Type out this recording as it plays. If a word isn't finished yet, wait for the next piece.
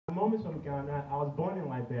mom is from Ghana. I was born in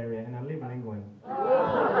Liberia and I live in England. Mijn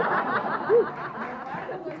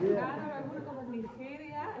vader was van Ghana, mijn moeder kwam uit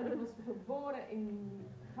Nigeria en ik was geboren in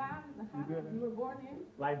Ghana. You were born in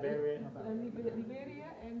Liberia. Liberia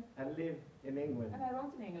and live in England. En hij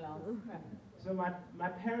woont in Engeland. So my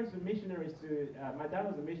parents were missionaries to, my dad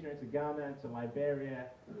was a missionary to Ghana and to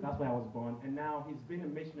Liberia. That's where I was born. And now he's been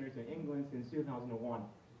a missionary to England since 2001.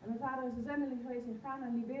 En mijn vader is een zendeling geweest in Ghana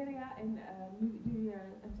en Liberia en nu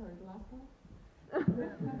I'm sorry, the last one? It's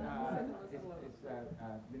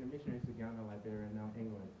been a missionary to Ghana, Liberia, and now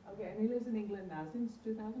England. Okay, and he lives in England now since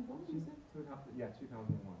 2001, you said? Yeah,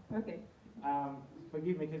 2001. Okay.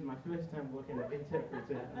 Forgive me, because my first time working as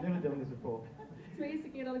interpreter. I've never done this before. De eerste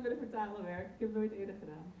keer dat ik bij de vertaler werk. Ik heb het nooit eerder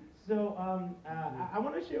gedaan. So I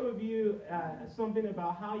want to share with you something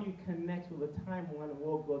about how you connect with the timeline of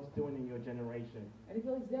what God's doing in your generation. En ik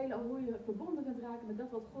wil iets delen over hoe je verbonden kunt raken met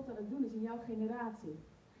dat wat God aan het doen is in jouw generatie.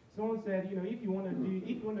 Someone said, you know, if you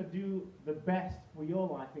want to do the best for your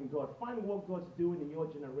life in God, find what God's doing in your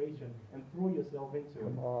generation and throw yourself into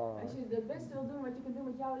it. Als je het beste wil doen wat je kunt doen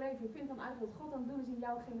met jouw leven, vind dan uit wat God aan het doen is in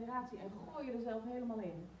jouw generatie en gooi je er zelf helemaal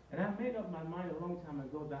in. And I made up my mind a long time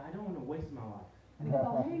ago that I don't want to waste my life. En ik heb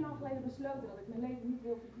al heel lang geleden besloten dat ik mijn leven niet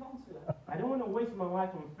wil verkwanselen. I don't want to waste my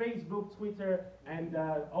life on Facebook, Twitter, and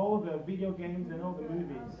all the video games and all the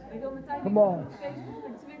movies. Ik wil mijn tijd niet op Facebook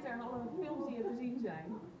en Twitter en alle films die er te zien zijn.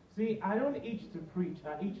 See, I don't itch to preach,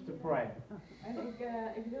 I itch to pray. En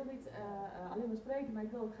ik wil niet alleen maar spreken, maar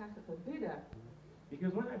ik wil ook graag bidden.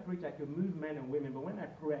 Because when I preach, I can move men and women, but when I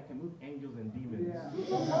pray, I can move angels and demons. Als ik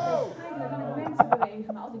spreek, dan kan ik mensen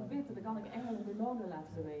bewegen, maar als ik bid, dan kan ik engelen en demonen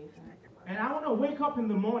laten bewegen. And I want to wake up in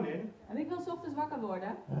the morning. En ik wil 's ochtends wakker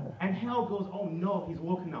worden. And hell goes, oh no, he's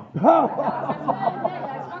woken up. Nee,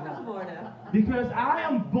 hij is wakker geworden. Because I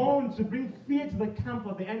am born to bring fear to the camp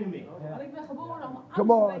of the enemy. Want ik ben geboren om angst te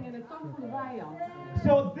brengen in het kamp van de vijand.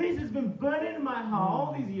 So this has been burning in my heart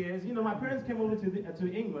all these years. You know, my parents came over to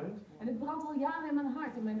England. En het brandt al jaren in mijn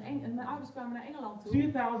hart. En mijn ouders kwamen naar Engeland toe.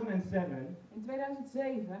 2007. In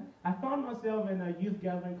 2007. I found myself in a youth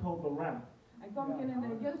gathering called The Ramp. En kwam ik in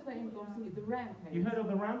een jeugdbijeenkomst die The Ramp heet. You heard of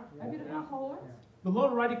The Ramp? Heb je ervan gehoord? The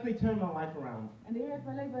Lord radically turned my life around. En de Heer heeft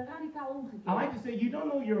mijn leven radicaal omgekeerd. I like to say, you don't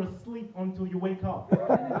know you're asleep until you wake up.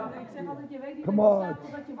 En ik zeg altijd, je weet niet dat je slaapt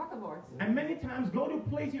totdat je wakker wordt. And many times go to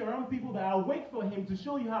places around people that are awake for Him to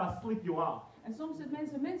show you how asleep you are. En soms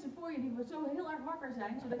zitten mensen voor je die zo heel erg wakker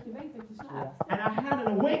zijn, zodat je weet dat je slaapt. And I had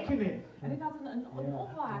an awakening. En ik had een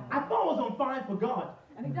opwaken. I thought I was on fire for God.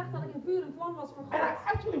 En ik dacht dat ik een vuur en vlam was voor God. And I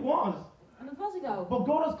actually was. En dat was ik ook. But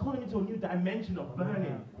God has called me to a new dimension of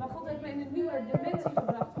burning. Maar God heeft me in een nieuwe dimensie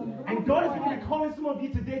gebracht van branden. And God is going to be calling some of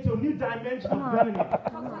you today to a new dimension of burning. God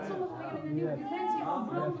gaat sommigen van jullie in een nieuwe dimensie van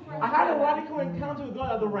branden voor I had a radical encounter with God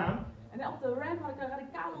at the ramp. En op de ramp had ik een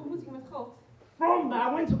radicale ontmoeting met God. From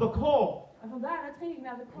that, I went to the call. En van daaruit ging ik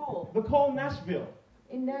naar de call. The call Nashville.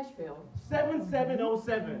 In Nashville.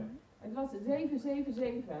 7707. Het was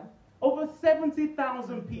 777. Over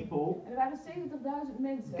 70,000 people. En er waren 70.000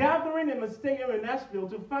 mensen. Gathering in the stadium in Nashville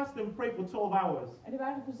to fast and pray for 12 hours. En die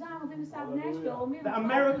waren verzameld in de staat Nashville om meer dan That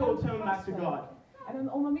America will turn back to God.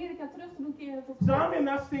 En om Amerika terug te doen keren tot So God. I'm in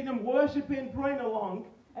that stadium worshiping, praying along.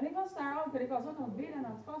 En ik was daar ook en ik was ook aan het bidden en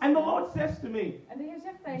aan het vasten. And the Lord says to me, En de Heer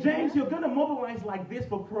zegt tegen James, me, you're going to mobilize like this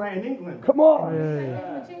for prayer in England. Come on.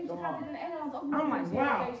 James, je gaat dit in Engeland ook I'm like, mobiliseren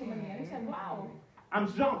wow. op deze manier. Ik zei, wauw. I'm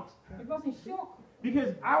shocked. Ik was in shock.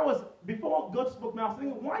 Because before God spoke to me, I was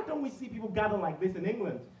thinking, why don't we see people gather like this in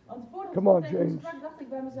England? Want voordat Come on, God tegen me James. sprak, dacht ik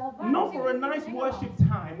bij mezelf, Not for a nice worship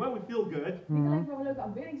time where we feel good, Niet alleen voor een leuke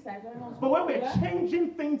aanbiddingstijd, waarin we ons but where we're voelen,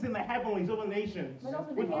 changing things in the heavenlies over nations. maar dat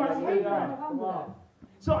we With dingen in first de aid. hemel veranderen.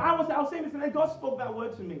 So I was saying this, and then God spoke that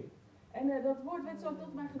word to me. En dat woord werd zo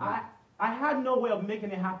tot mij gebracht. I had no way of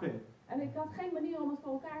making it happen. En ik had geen manier om het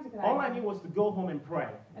voor elkaar te All I krijgen. knew was to go home and pray.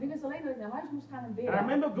 En ik wist alleen dat ik naar huis moest gaan en And I bidden.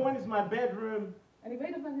 remember going into my bedroom, En ik weet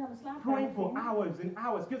nog dat ik naar mijn slaapkamer praying for ging. hours and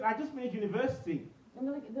hours, because I just finished university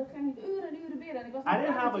Omdat dat ging ik uren en uren bidden. En ik was I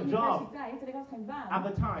didn't have a op de job. universiteit en ik had geen baan at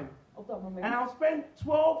the time. op dat moment. And I'll spend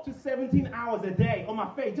 12 to 17 hours a day on my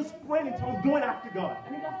face, just praying in tongues, going after God.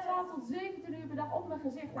 En ik lag 12 tot 17 uur per dag op mijn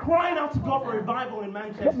gezicht. Crying out to God for revival in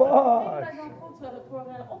Manchester. Come on. Ik van God voor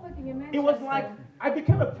opwekking in It was Manchester. like I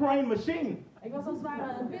became a praying machine. Ik was als het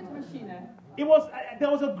ware een bidmachine. There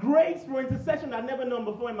was a grace for intercession I'd never known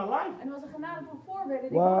before in my life. En er was een genade voor voorbeden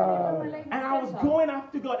die Wow. ik nooit in mijn leven And I was gekend had. going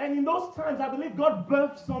after God. And in those times, I believe God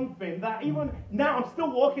birthed something that even now I'm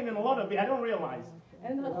still walking in a lot of it. I don't realize.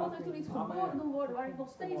 En God heeft toen iets geboren doen worden waar ik nog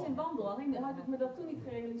steeds in wandel. Alleen had ik me dat toen niet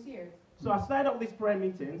gerealiseerd. So I started up these prayer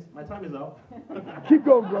meetings. My time is up. Keep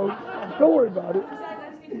going, bro. Don't worry about it. We zijn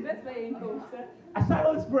tijdens die gebedsbijeenkomsten. I started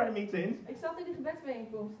all these prayer meetings. Ik zat in die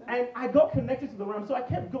gebedsbijeenkomsten. And I got connected to the ramp. So I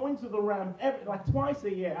kept going to the ramp like twice a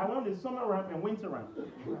year. I went on the summer ramp and winter ramp. Dus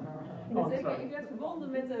ik werd verbonden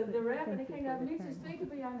met de ramp en ik ging daar minstens 2 keer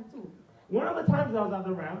per jaar naartoe. One of the times I was at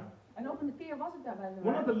the ramp, En op een keer was ik daar bij de one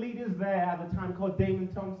of ramp. the leaders there at the time called Damon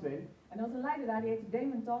Thompson, En er was een leider daar, die heette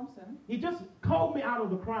Damon Thompson. he just called me out of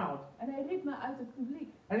the crowd. En hij riep me uit het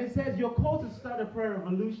publiek. And he says, you're called to start a prayer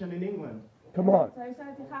revolution in England. Come on. Hij zei,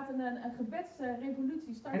 je gaat een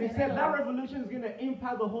gebedsrevolutie starten And he in said that Engeland. revolution is going to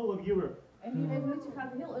impact the whole of Europe. En die revolutie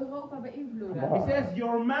gaat heel Europa beïnvloeden. Wow. He says,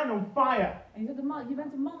 you're a man on fire. En je zegt, je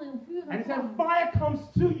bent een man in vuur And en he says, vlam. fire comes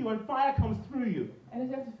to you and fire comes through you. En hij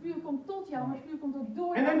zegt, het vuur komt tot jou, maar het vuur komt ook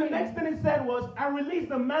door And then the jou next heen. thing he said was, I release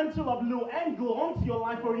the mantle of Engle onto your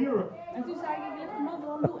life for Europe. En toen zei ik leg de mantel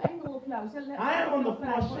van Lou Engle op jou. I am on the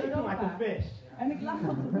floor shaking like a fish. En ik lag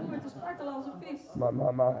op de vloer te spartelen als een vis.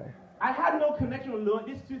 My. I had no connection with Lou.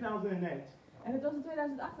 This is 2008. En het was in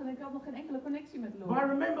 2008 en ik had nog geen enkele connectie met But I Lou.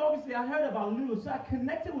 remember, obviously, I heard about Lou, so I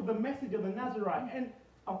connected with the message of the Nazarite.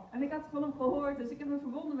 En ik had van hem gehoord, dus ik heb me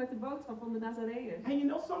verbonden met de boodschap van de Nazareërs. And you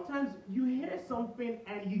know, sometimes you hear something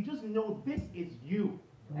and you just know this is you.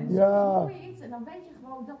 En soms Ja. hoor je iets en dan weet je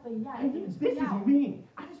gewoon, dat ben jij. And Dit is this voor is jou. me.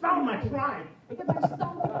 I found my tribe. Ik heb mijn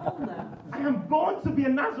stam gevonden. I am born to be a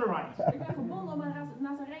Nazarite. Ik ben gebonden om een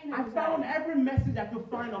Nazareër I te found zijn. every message I could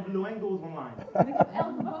find of Lou Engels online. En ik heb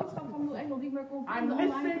elke boodschap van Lou Engle die ik maar kon I vinden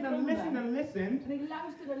online listened and listened gevonden. and listened, En ik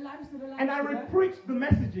luisterde. and I preached the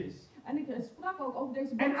messages. En ik sprak ook over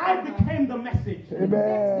deze And I boodschap. became the message. En ik werd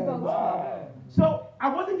de Amen. boodschap. So I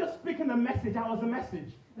wasn't just speaking the message, I was the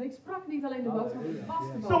message. En ik sprak niet alleen de boodschap, ik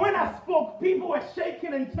was de So when I boodschap. spoke, people were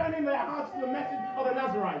shaking and turning their hearts to the message of the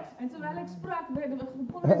Nazarite. En terwijl ik sprak,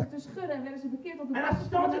 begonnen mensen te schudden en werden ze bekeerd tot de And I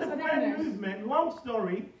boodschap van de started a prayer Nazareërs. movement, long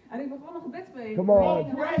story, En ik begon een gebedsbeweging. Come on.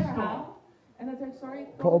 Een Prayer verhaal. En dat heet, sorry,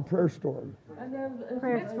 Called Prayer Storm. een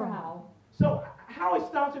gebedsverhaal. So how it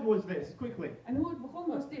started was this, quickly. En hoe het begon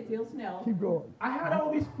was dit, heel snel. Keep going. I had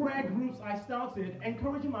all these prayer groups I started,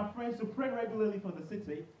 encouraging my friends to pray regularly for the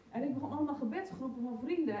city. En ik begon allemaal gebedsgroepen van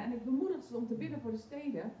vrienden en ik bemoedigde ze om te bidden voor de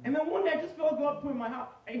steden. And then one day I just felt God put in my heart.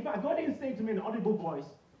 In fact, God didn't say it to me in an audible voice.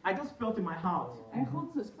 I just felt in my heart En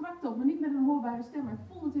God sprak tot me, niet met een hoorbare stem, maar ik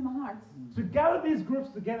voelde het in mijn hart. to gather these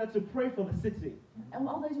groups together to pray for the city. En om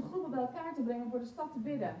al deze groepen bij elkaar te brengen om voor de stad te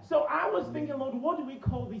bidden. So I was thinking, Lord, what do we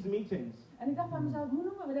call these meetings? En ik dacht bij mezelf, hoe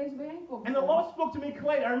noemen we deze bijeenkomst? And the Lord spoke to me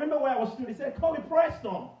clearly. I remember where I was stood. He said, call it prayer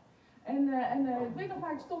storm. En ik weet nog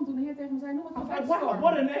waar ik stond toen de Heer tegen me zei, noem het I was like, gebedstorm. wow,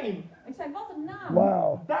 what a name. Ik zei, wat een naam.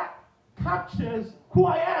 Wow. That captures who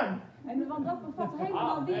I am. Want dat bevat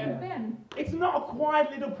helemaal wie ik ben. It's not a quiet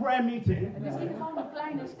little prayer meeting. Het is niet gewoon een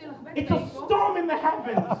kleine, stille It's a gebedsbijeenkomst. storm in the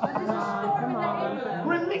heavens. Maar het is een storm in de hemelen.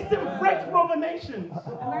 Releasing breakthrough of the nations.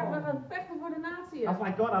 En waar we vechten voor de natie. I was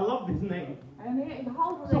like, God, I love this name. En Heer, ik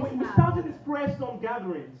hou van So deze we naam. started these prayer storm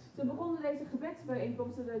gatherings. Ze begonnen deze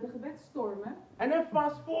gebedsbijeenkomsten, de gebedsstormen. And then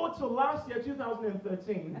fast forward to last year, En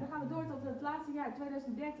 2013. dan gaan we door tot het laatste jaar,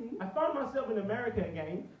 2013. I found myself in America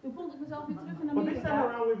again. Toen vond ik mezelf weer terug in But this time Amerika.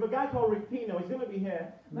 around with a guy called Rick Pino. He's going to be here.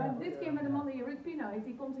 Maar dit keer met de man die Rick Pino heet,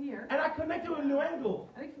 die komt hier. And I connected with Lou Engle.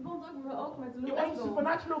 En ik verbond ook met It Lou was a Engle.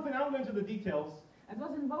 supernatural thing. I won't go into the details. Het was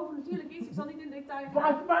een bovennatuurlijk iets, ik zal niet in detail But I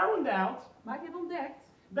gaan. found out Maar ik heb ontdekt,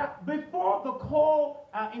 that before the call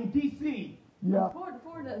in DC, Yeah. voor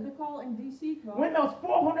de call in DC kwam, when there was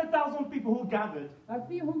 400,000 people who gathered, waar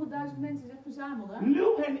 400.000 mensen zich verzamelden.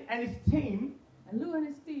 Lou and his team, En Lou en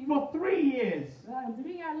his team, for 3 years, waren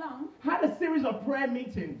 3 jaar lang, had a series of prayer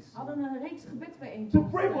meetings hadden een reeks to gebedsbijeenkomsten.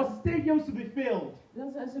 pray for stadiums to be filled.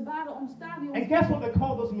 Ze baden om stadions And guess what they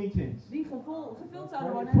called those meetings? die gevuld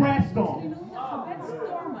zouden worden. Prayer storm. Die noemden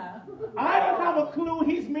gebedsstormen. I don't have a clue.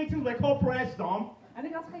 His meetings were called prayer storm. En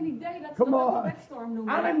ik had geen idee dat ze Come dat ook on. gebedsstorm I'm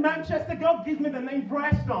noemden. in Manchester. God gives me the name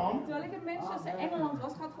prayer storm. Terwijl ik in Manchester, Engeland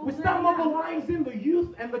was, gaat We God start naar me. mobilizing the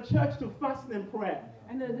youth and the church to fast and pray.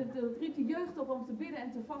 En dat riep de jeugd op om te bidden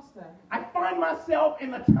en te vasten. I find myself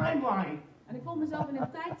in a timeline En ik vond mezelf in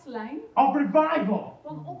een tijdslijn of revival.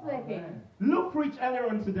 van opwekking. Luke preached earlier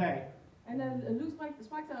on today. En Lou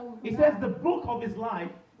sprak daarover He vandaag. says the book of his life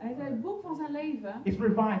En hij zei, het boek van zijn leven is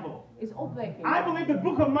revival. is opwekking. I believe the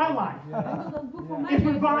book of my life En ik wil dat het boek van is mijn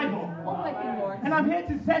leven revival. opwekking wordt. And I'm here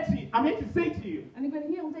to say to you, En ik ben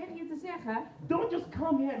hier om tegen je te zeggen, don't just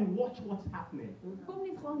come here and watch what's happening. kom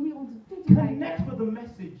niet gewoon hier om toe te Connect kijken, with the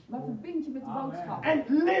message maar verbind je met de boodschap. and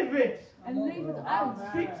live it. En leef het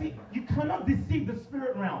uit. See, you cannot deceive the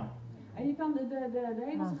spirit realm. En je kan de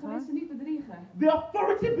hemelse gewesten niet bedriegen. The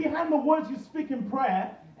authority behind the words you speak in prayer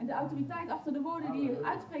En de autoriteit achter de woorden die je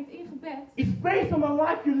uitspreekt in gebed is based on the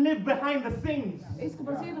life you live behind the scenes. is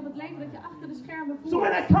gebaseerd op het leven dat je achter de schermen So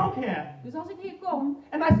when I voert. come here Dus als ik hier kom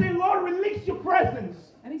and I say, Lord, release your presence,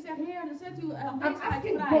 en ik zeg, Heer, dan zet uw I'm aanwezigheid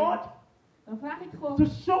asking vrij. God Dan vraag ik to God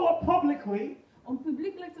show up publicly om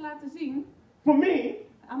publiekelijk te laten zien for me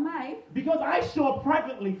aan mij, because I show up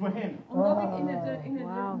privately for Him. omdat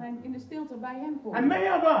ik in de stilte bij hem kom. And many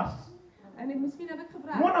of us Misschien heb ik want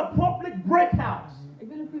gevraagd, a public breakout, ik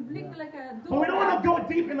wil een publiekelijke but we don't want to doorbraak.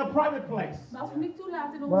 go deep in the private place. Maar als we niet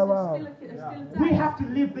toelaten in Wow, onze wow. stille We tijd, have to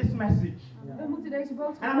live this message. we moeten deze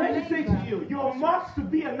boodschap And I'm here to say to leven. you, you're marked to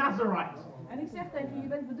be a Nazarite, En ik zeg tegen je, je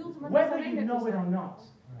bent bedoeld om een whether you Nazarener know te it or zijn.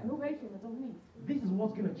 not. En hoe weet je het of niet? This is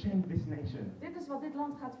what's going to change this nation. Dit is wat dit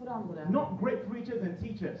land gaat veranderen. Not great preachers and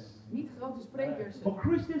teachers, Niet grote sprekers, but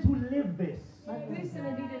Christians who live this. maar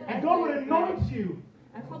christenen die dit And echt God will leven. anoint you,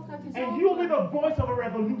 En God gaat je and zo you'll be vullen. the voice of a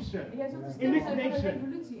revolution. En jij zult de in stem this zijn van de nation.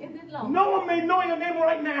 revolutie in dit land. No one may know your name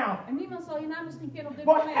right now, En niemand zal je naam misschien kennen op dit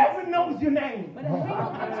but moment. heaven knows your name. Maar de hemel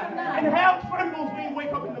kent jouw And naam. hell trembles when you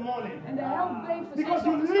wake up in the morning. En de hel beeft als Because je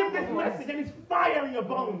you ochtends live wakker this wordt. message and it's fire in your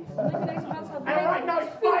bones. Omdat je deze boodschap And right now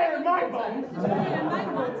it's fire in my bones. Het is vuur in mijn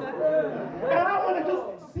botten. And I want to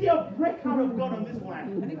just see a breakout of God on this land.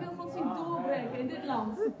 En ik wil God zien doorbreken in dit land.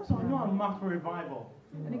 So I know I'm marked for revival.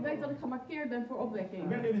 En ik weet dat ik gemarkeerd ben voor opwekking.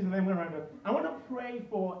 We're going to do this and then we're going to round up. I want to pray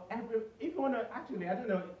for if you want to, actually, I don't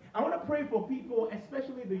know, I want to pray for people,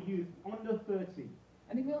 especially the youth, under 30.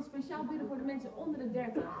 En ik wil speciaal bidden voor de mensen onder de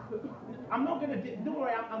 30. I'm not going to, don't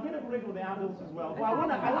worry, I'm going to pray for the adults as well. But I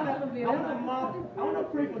want to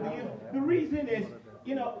pray for the youth. The reason is,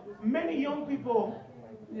 you know, many young people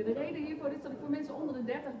De reden hiervoor is dat ik voor mensen onder de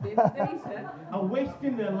 30 bid, is deze. are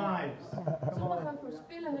wasting their lives. Sommigen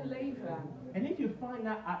verspillen hun leven. And if you find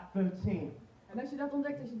that at 13, En als je dat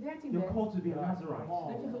ontdekt als je 13 you're bent, called to be a Nazarite.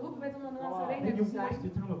 dat je geroepen bent om een And Nazarener you te waste zijn,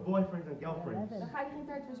 your time with boyfriends and girlfriends. dan ga je geen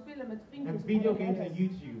tijd verspillen met vriendjes And video games en and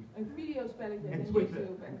YouTube. videospelletjes En en Twitter.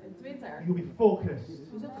 YouTube en Twitter. You'll be focused.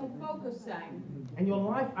 Je zult gefocust zijn. And your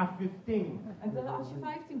life at 15 En als je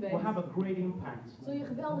 15 will bent, have a great impact. zul je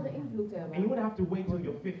geweldige invloed hebben. And you wouldn't have to wait till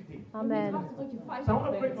you're 50. Je moet niet wachten tot je So I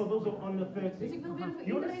want to 50 pray for bent. those who are under Dus 30. ik wil bidden voor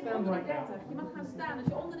You iedereen understand onder de right now? 30. Je mag gaan staan als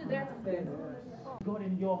je onder de 30 bent. God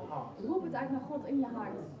in your heart Roep het uit naar God in je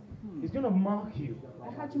hart. is going to mark you.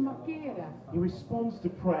 Hij gaat je markeren. He responds to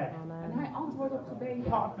prayer. En hij antwoordt op gebeden.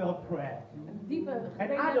 Heartfelt prayer. Een diepe And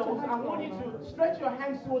gebeden uit je adults, I hart want you komen. to stretch your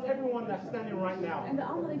hands towards everyone that's standing right now. En de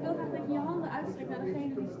andere, ik wil graag dat je je handen uitstrekt naar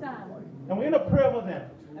degenen die staan. And we're going to pray over them.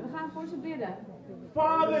 En we gaan voor ze bidden.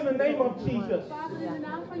 Father, in the name of Jesus, Vader, in de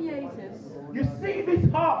naam van Jezus. you see these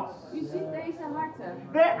hearts. U ziet deze harten.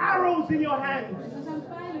 They're arrows in your hands. Ze zijn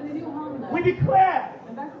pijlen in uw handen. We declare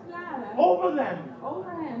En wij verklaren over them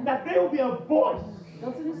over hen that they will be a voice.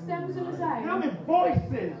 dat ze een stem zullen zijn. They'll be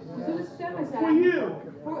voices Ze zullen stemmen for zijn you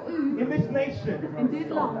voor u in this nation. in dit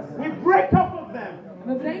land. We break up of them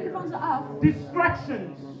We breken van ze af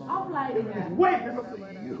distractions, afleidingen weights,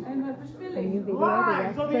 en verspilling. Video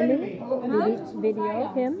lies of the enemy. En leugens van de video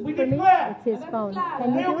vijand. him We for me. declare It's his phone.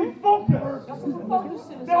 Can they'll you do be it? focused. Dat ze gefocust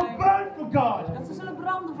zullen They'll zijn. burn for God. Dat ze zullen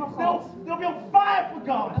branden voor They'll, God. they'll be on fire for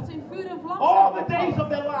God Dat ze in vuur en vlam all zijn the voor days God. of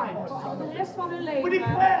their lives. Voor de rest van hun We leven.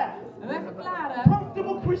 declare En wij verklaren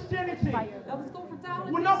comfortable Christianity dat het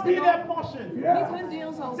comfortabele will not be their christendom portion. niet hun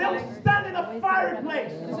deel zal They'll zijn. stand in a fiery Ze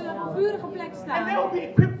place zullen op een vurige plek and staan. they will be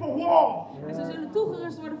equipped for war. En ze zullen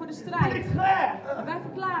toegerust worden voor de We strijd. declare En wij that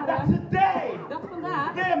verklaren today dat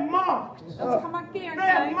vandaag they're marked. dat ze gemarkeerd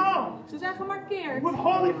They're zijn. marked Ze zijn gemarkeerd with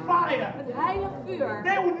holy fire. met heilig vuur.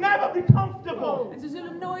 They will never be comfortable En ze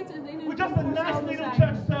zullen nooit in hun with just a nice comfortzone little zijn.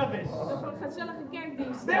 church service. Dat voor een gezellige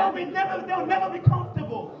kerkdienst. They'll never be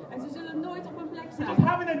comfortable En ze zullen nooit op een plek with zijn. just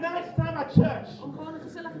having a nice time at church. Om gewoon een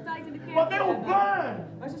gezellige tijd in de kerk But te they will hebben. burn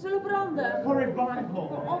Maar ze zullen branden for voor revival.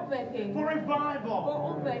 opwekking. For Voor revival.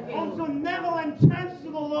 opwekking. Until Netherlands turns to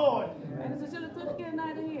the Lord. En ze zullen terugkeren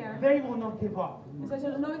naar de Heer. They will not give up. En zij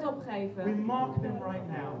zullen nooit We opgeven. mark them right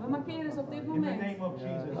now. We markeren ze op dit In the moment. name of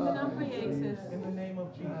Jesus. In de naam van Jezus. In the name of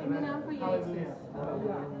Jesus. In de naam van Jezus.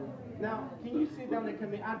 Hallelujah. Now, can you sit down and can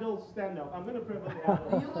the adults stand up? I'm going to pray for the De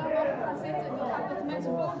adults. jongeren mogen gaan zitten. Ik wil graag dat de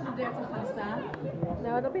mensen boven de 30 gaan staan.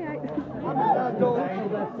 Nou, dat ben jij. And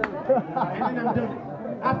then I'm done.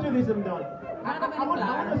 After this, I'm done. I want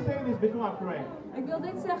to say this before I pray. Ik wil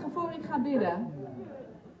dit zeggen voor ik ga bidden.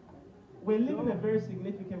 We're living a very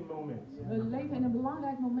significant moment. We leven in een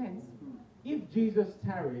belangrijk moment. If Jesus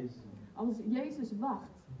tarries, Als Jezus wacht,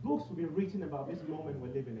 books will be written about this moment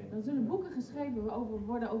we're living in. Dan zullen boeken geschreven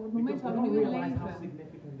worden over het moment Because waar we we don't nu in realize how leven.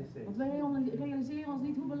 significant this is. Want wij realiseren ons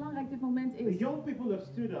niet hoe belangrijk dit moment The is. young people have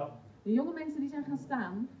stood up. De jonge mensen die zijn gaan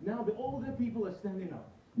staan. Now the older people are standing up.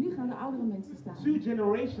 Nu gaan de oudere mensen staan. Two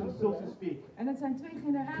generations, so to speak. En het zijn twee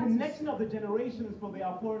generaties. Connection of the generations for the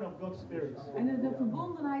outpouring of God's Spirit. En de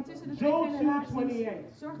verbondenheid tussen de twee Joel generaties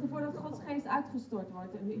 2:28. zorgt ervoor dat Gods geest uitgestort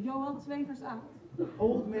wordt. En Joel 2 vers 8.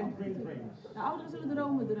 Old men dream dreams. De ouderen zullen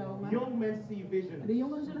dromen dromen. Young men see En visions. de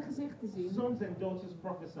jongeren zullen gezichten zien. Sons and daughters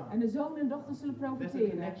prophesy. En de zonen en dochters zullen There's a profiteren.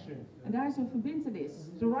 connection. En daar is een verbintenis.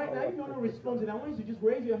 So right now, if you want to respond to that, I want you to just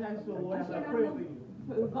raise your hands to the Lord Als as je I daar pray over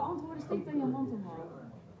wil you. beantwoorden, steek dan je hand omhoog.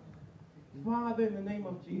 Father, in the name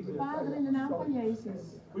of Jesus, Vader, in de naam van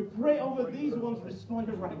Jezus. we pray over these ones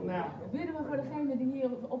responding right now. Bidden we voor degenen die hier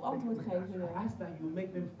op antwoord geven. I ask that you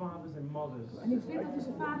make them fathers and mothers En ik bid dat u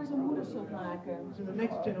ze vaders en moeders zult maken. to the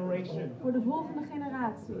next generation. Voor de volgende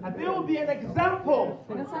generatie. And they will be an example.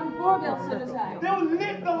 En dat zij een voorbeeld zullen zijn. They will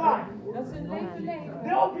live the life. Dat ze een leven leven.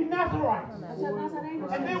 They will be Nazarites. Dat ze Nazarenes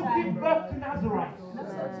And they zullen will give zijn. birth to Nazarites. Dat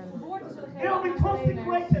ze geboorte zullen They will geven be aan Nazareners.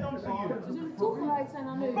 consecrated unto you. Ze zullen toegewijd zijn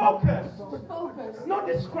aan u. Focused. Focus. Not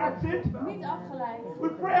distracted. Niet afgeleid. We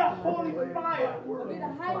pray a holy fire. We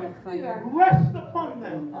bidden heilig vuur. Rest upon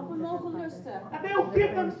them. Op hun mogen rusten. And they will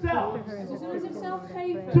give themselves Ze zullen zichzelf to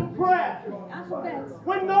geven. prayer Aan gebed.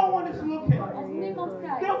 when no one is looking. Als niemand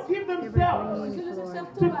kijkt. They'll give Ze themselves zullen zichzelf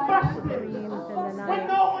to toewijden. fasting Aan when vasten.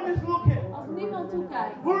 no one is looking. Als niemand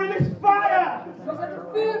toekijkt. We release fire. We zetten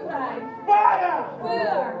vuur vrij. Fire.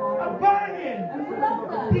 Vuur. A burning Een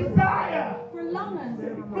branden. desire Verlangen.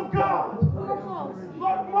 for God. Voor God.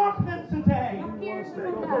 Lord, mark them today. Markeer ze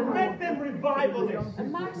vandaag. Make them revivalists En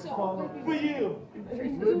maak ze opwekking. for you.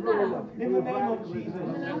 In uw naam. In the name of In de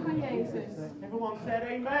Jesus. naam van Jezus. Everyone said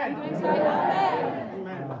amen. Iedereen zei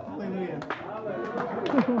amen. Amen. Hallelujah.